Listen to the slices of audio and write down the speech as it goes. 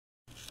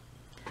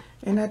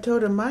And I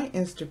told her my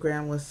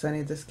Instagram was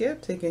Sunny the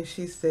Skeptic, and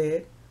she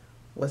said,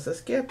 "What's a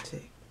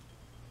skeptic?"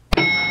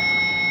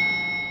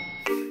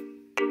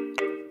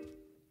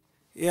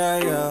 Yeah,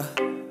 yeah,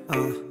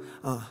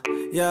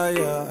 yeah,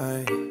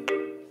 yeah,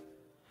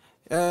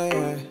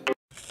 yeah.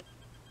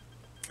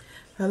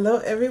 Hello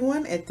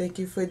everyone, and thank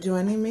you for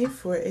joining me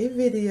for a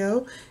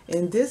video.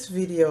 In this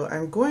video,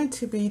 I'm going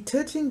to be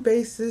touching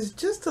bases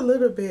just a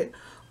little bit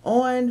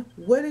on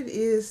what it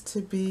is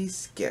to be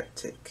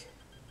skeptic.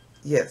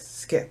 Yes,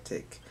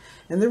 skeptic.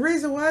 And the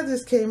reason why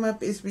this came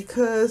up is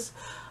because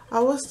I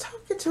was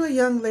talking to a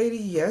young lady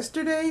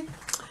yesterday,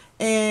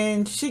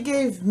 and she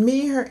gave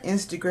me her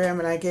Instagram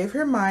and I gave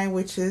her mine,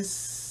 which is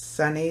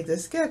Sunny the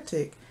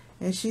Skeptic.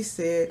 And she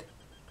said,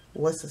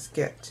 "What's a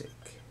skeptic?"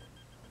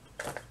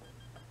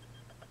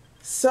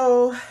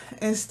 So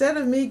instead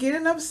of me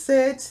getting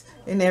upset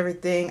and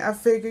everything, I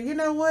figured, you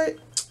know what?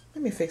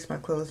 Let me fix my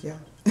clothes, y'all.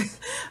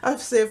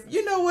 I've said,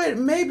 you know what?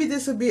 Maybe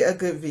this would be a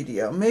good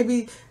video.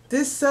 Maybe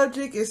this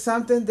subject is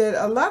something that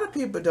a lot of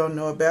people don't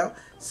know about.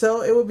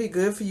 So it would be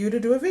good for you to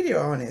do a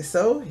video on it.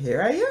 So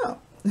here I am.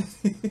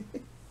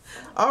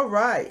 All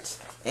right.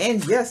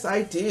 And yes,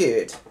 I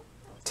did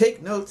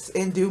take notes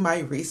and do my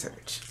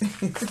research.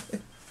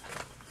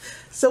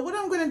 So what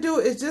I'm going to do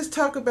is just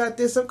talk about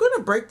this. I'm going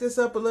to break this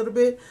up a little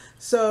bit.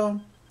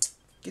 So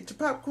get your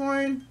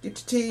popcorn, get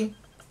your tea,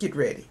 get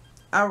ready.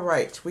 All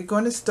right, we're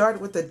going to start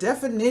with the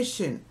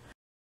definition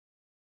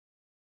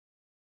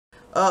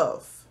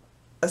of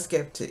a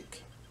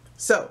skeptic.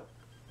 So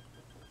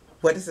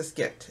what is a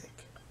skeptic?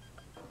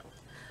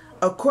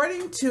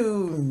 According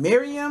to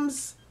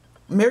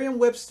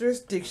Merriam-Webster's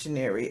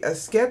dictionary, a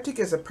skeptic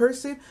is a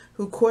person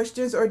who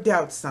questions or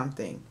doubts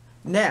something.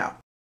 Now,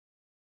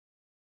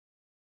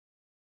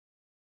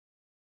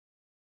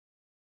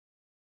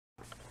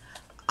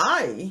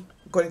 I'm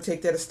going to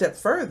take that a step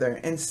further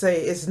and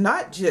say it's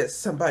not just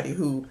somebody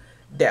who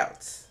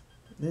doubts.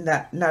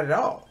 Not at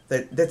all.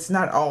 That's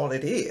not all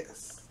it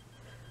is.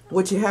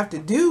 What you have to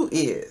do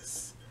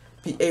is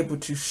be able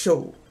to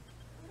show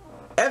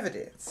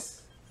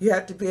evidence. You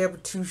have to be able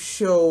to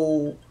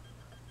show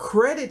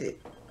credited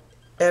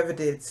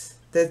evidence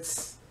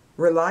that's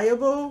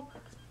reliable,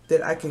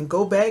 that I can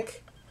go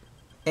back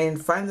and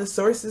find the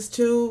sources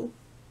to,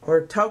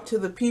 or talk to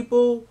the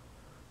people,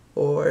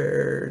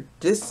 or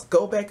just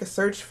go back and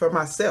search for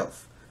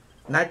myself.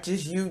 Not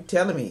just you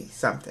telling me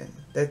something.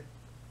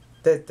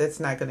 That's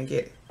not going to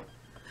get it.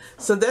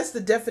 So that's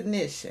the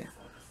definition.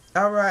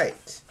 All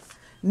right.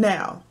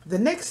 Now, the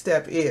next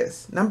step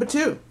is number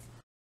 2.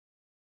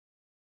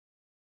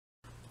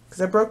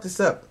 Because I broke this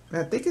up.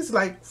 I think it's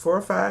like 4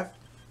 or 5.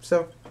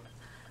 So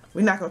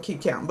we're not going to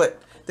keep counting.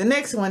 But the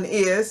next one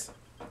is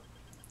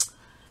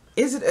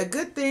it a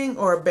good thing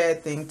or a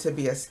bad thing to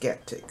be a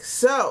skeptic?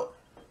 So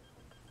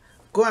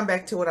going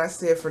back to what I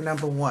said for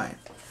number 1,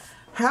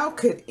 how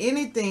could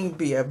anything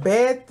be a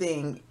bad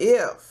thing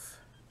if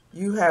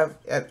you have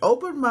an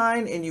open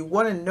mind and you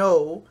want to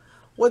know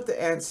what the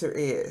answer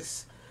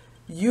is?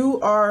 You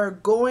are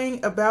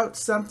going about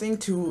something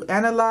to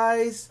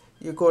analyze.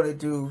 You're going to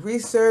do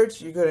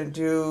research. You're going to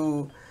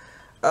do,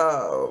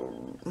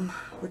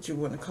 what you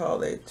want to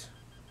call it?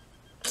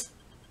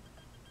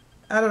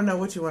 I don't know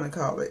what you want to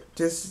call it.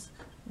 Just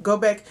go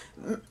back.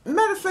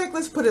 Matter of fact,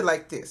 let's put it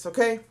like this,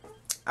 okay?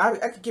 I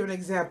could give an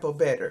example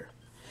better.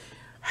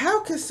 How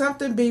can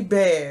something be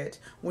bad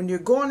when you're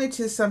going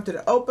into something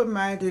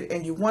open-minded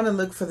and you want to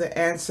look for the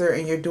answer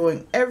and you're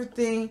doing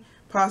everything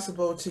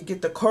possible to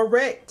get the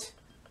correct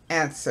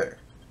answer?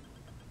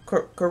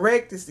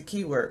 Correct is the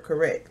key word,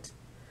 correct.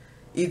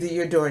 Either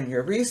you're doing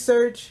your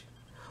research,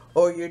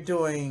 or you're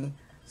doing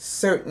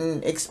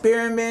certain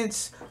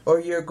experiments, or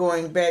you're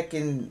going back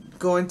and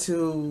going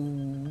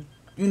to,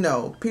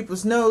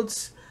 people's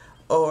notes,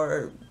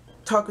 or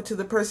talking to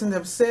the person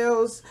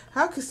themselves.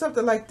 How could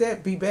something like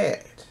that be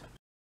bad?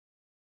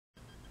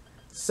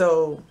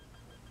 So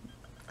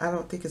I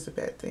don't think it's a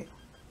bad thing.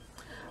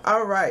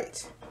 All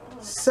right.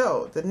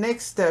 So the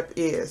next step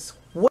is,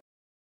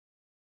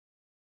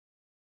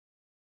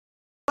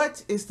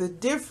 what is the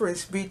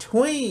difference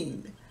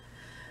between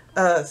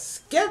a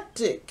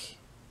skeptic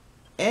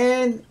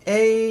and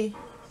a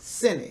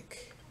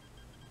cynic?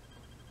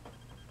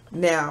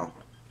 Now,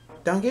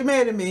 don't get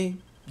mad at me.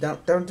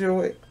 Don't do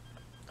it.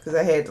 Because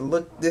I had to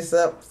look this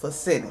up for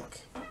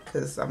cynic.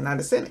 Because I'm not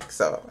a cynic.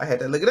 So I had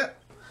to look it up.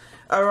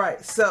 All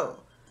right. So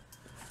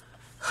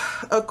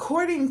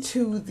according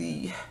to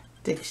the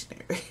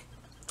dictionary,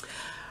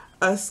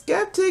 a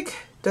skeptic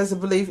doesn't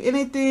believe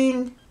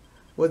anything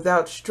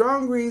without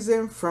strong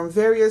reason from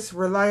various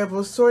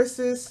reliable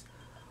sources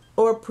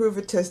or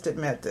proven tested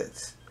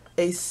methods.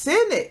 A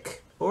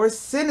cynic, or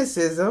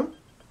cynicism,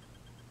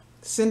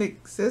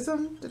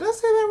 did I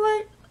say that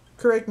right?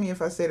 Correct me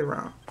if I said it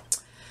wrong,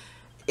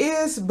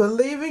 is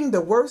believing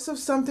the worst of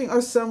something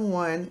or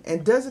someone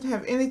and doesn't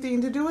have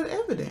anything to do with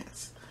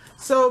evidence.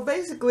 So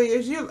basically,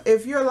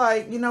 if you're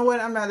like, you know what,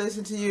 I'm not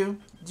listening to you,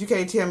 you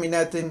can't tell me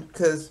nothing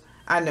because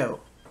I know,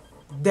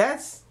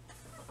 that's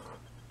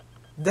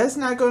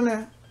not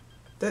gonna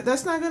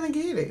That's not gonna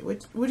get it.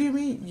 What do you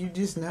mean? You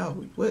just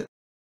know.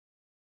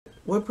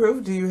 What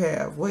proof do you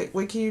have? What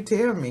can you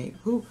tell me?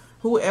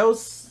 Who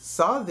else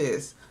saw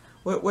this?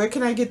 Where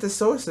can I get the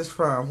sources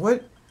from?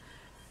 Have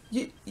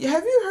you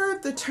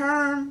heard the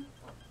term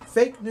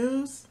fake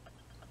news?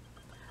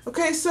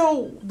 Okay,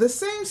 so the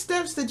same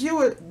steps that you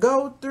would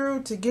go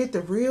through to get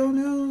the real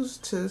news,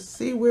 to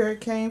see where it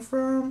came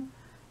from,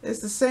 is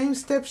the same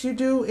steps you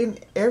do in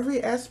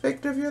every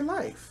aspect of your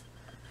life.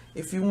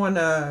 If you want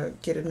to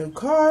get a new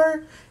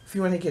car, if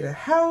you want to get a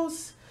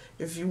house,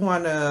 if you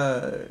want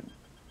to,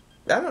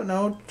 I don't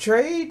know,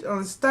 trade on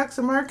the stocks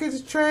and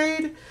markets,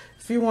 trade,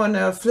 if you want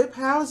to flip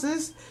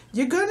houses,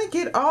 you're going to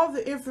get all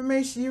the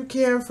information you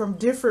can from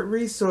different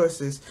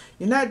resources.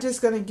 You're not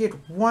just going to get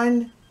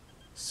one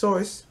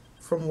source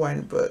from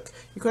one book.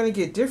 You're going to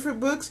get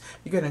different books.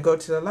 You're going to go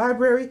to the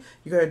library.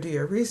 You're going to do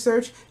your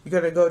research. You're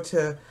going to go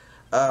to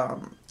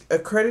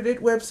accredited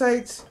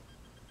websites,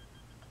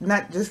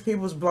 not just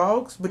people's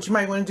blogs, but you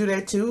might want to do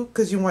that too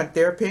because you want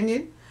their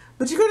opinion.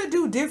 But you're going to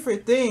do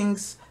different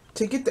things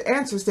to get the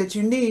answers that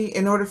you need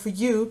in order for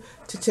you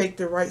to take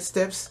the right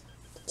steps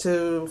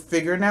to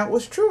figuring out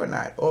what's true or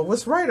not, or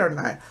what's right or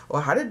not,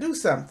 or how to do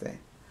something.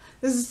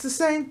 This is the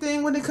same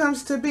thing when it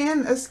comes to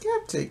being a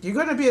skeptic. You're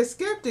going to be a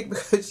skeptic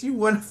because you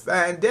want to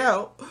find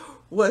out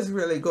what's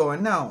really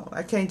going on.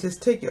 I can't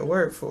just take your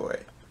word for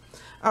it.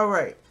 All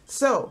right.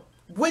 So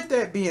with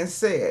that being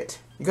said,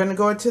 you're going to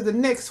go into the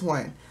next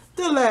one,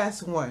 the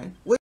last one,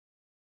 which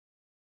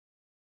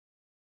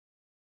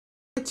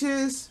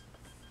is,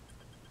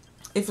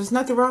 if there's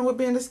nothing wrong with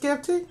being a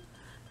skeptic,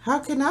 how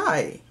can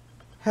I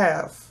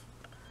have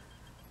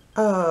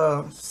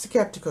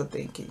skeptical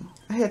thinking?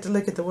 I had to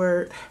look at the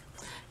word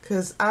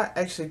because I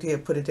actually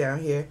did put it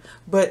down here,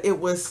 but it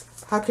was,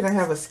 how can I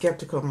have a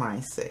skeptical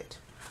mindset?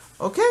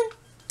 Okay,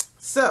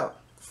 so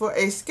for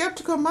a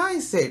skeptical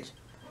mindset,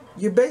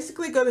 you're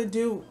basically going to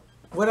do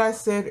what I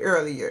said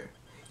earlier.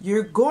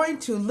 You're going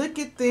to look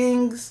at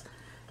things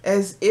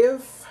as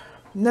if,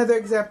 another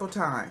example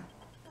time,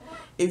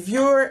 if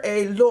you're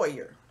a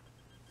lawyer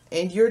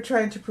and you're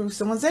trying to prove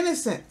someone's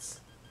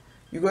innocence,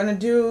 you're going to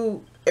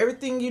do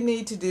everything you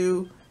need to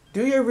do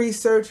your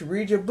research,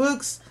 read your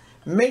books,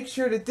 make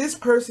sure that this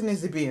person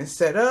is being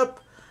set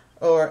up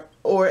or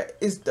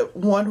is the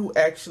one who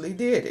actually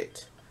did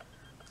it.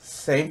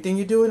 Same thing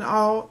you do in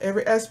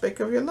every aspect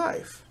of your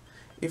life.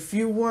 If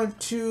you want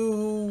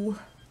to,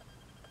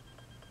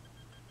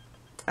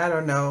 I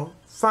don't know,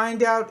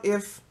 find out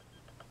if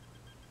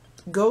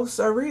ghosts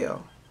are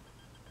real,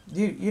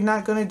 you're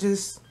not going to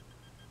just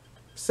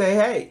say,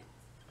 hey,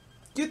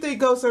 do you think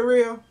ghosts are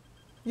real?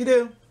 You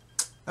do?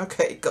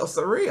 Okay, ghosts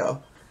are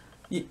real.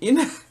 You're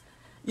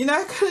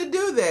not going to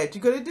do that.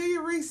 You're going to do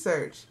your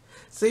research.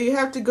 So you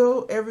have to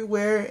go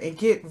everywhere and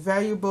get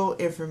valuable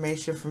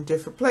information from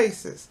different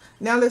places.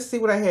 Now let's see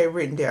what I had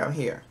written down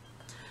here.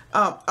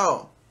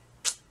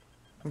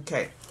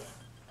 Okay.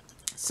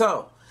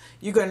 So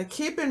you're going to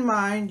keep in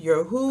mind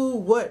your who,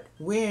 what,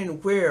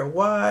 when, where,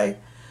 why,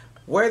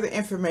 where the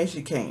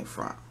information came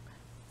from.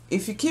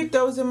 If you keep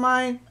those in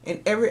mind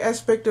in every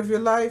aspect of your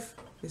life,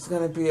 it's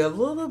going to be a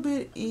little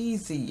bit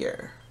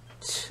easier.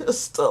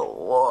 Just a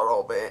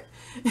little bit.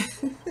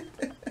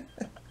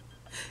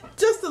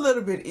 Just a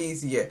little bit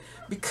easier,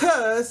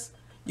 because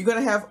you're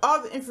going to have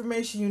all the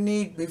information you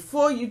need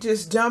before you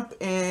just jump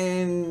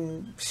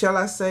in, shall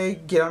I say,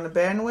 get on the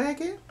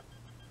bandwagon?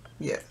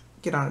 Yeah,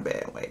 get on the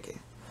bandwagon.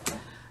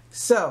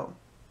 So,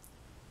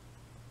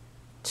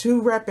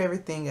 to wrap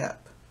everything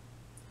up,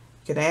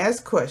 you're going to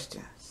ask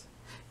questions.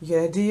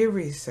 You're going to do your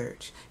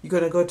research. You're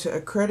going to go to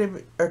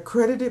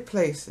accredited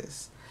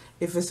places.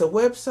 If it's a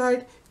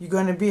website, you're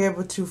going to be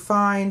able to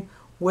find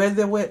where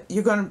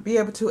you're going to be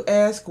able to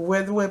ask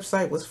where the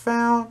website was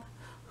found,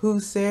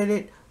 who said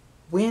it,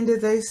 when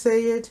did they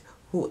say it,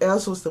 who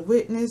else was the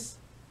witness.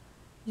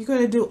 You're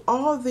going to do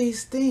all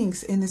these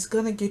things, and it's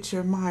going to get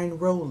your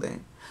mind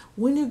rolling.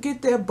 When you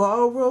get that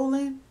ball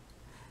rolling,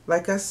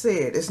 like I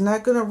said, it's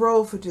not going to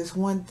roll for just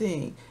one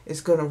thing.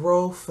 It's going to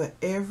roll for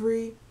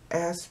every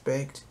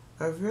aspect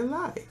of your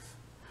life.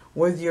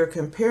 Whether you're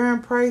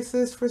comparing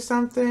prices for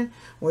something,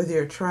 whether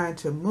you're trying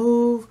to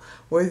move,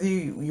 whether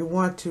you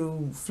want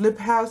to flip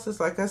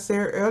houses, like I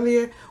said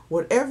earlier,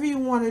 whatever you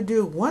want to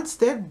do, once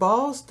that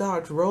ball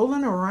starts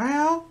rolling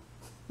around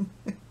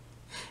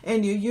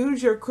and you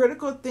use your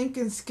critical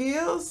thinking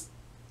skills,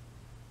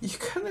 you're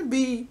going to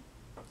be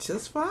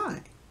just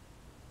fine.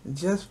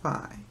 Just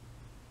fine.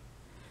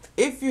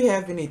 If you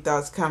have any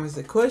thoughts, comments,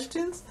 or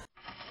questions,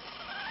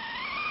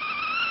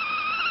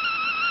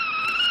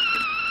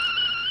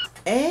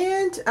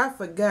 and I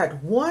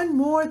forgot one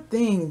more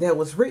thing that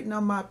was written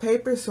on my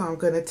paper, so I'm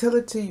going to tell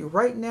it to you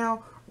right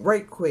now,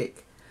 right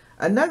quick.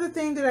 Another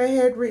thing that I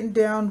had written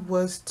down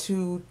was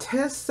to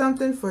test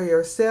something for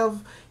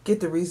yourself, get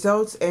the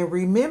results, and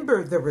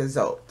remember the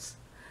results.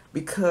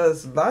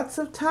 Because lots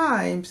of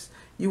times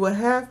you will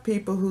have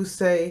people who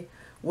say,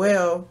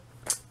 well,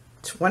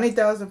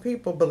 20,000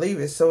 people believe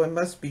it, so it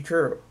must be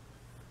true.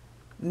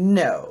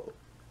 No.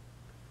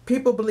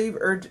 People believe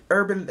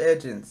urban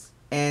legends,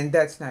 and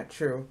that's not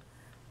true.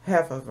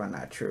 Half of them are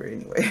not true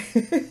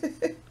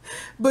anyway.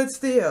 But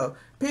still,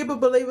 people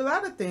believe a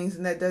lot of things,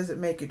 and that doesn't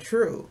make it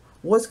true.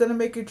 What's going to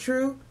make it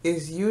true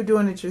is you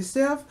doing it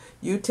yourself,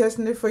 you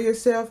testing it for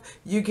yourself,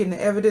 you getting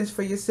the evidence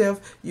for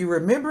yourself, you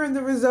remembering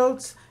the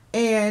results,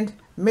 and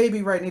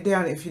maybe writing it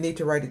down if you need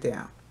to write it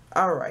down.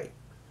 All right.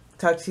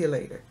 Talk to you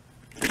later.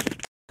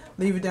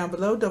 Leave it down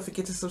below. Don't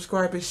forget to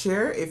subscribe and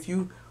share. If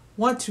you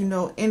want to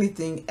know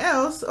anything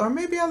else, or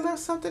maybe I left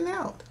something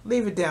out,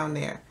 leave it down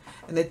there.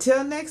 And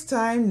until next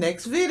time,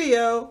 next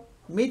video,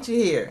 meet you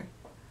here.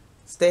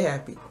 Stay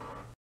happy.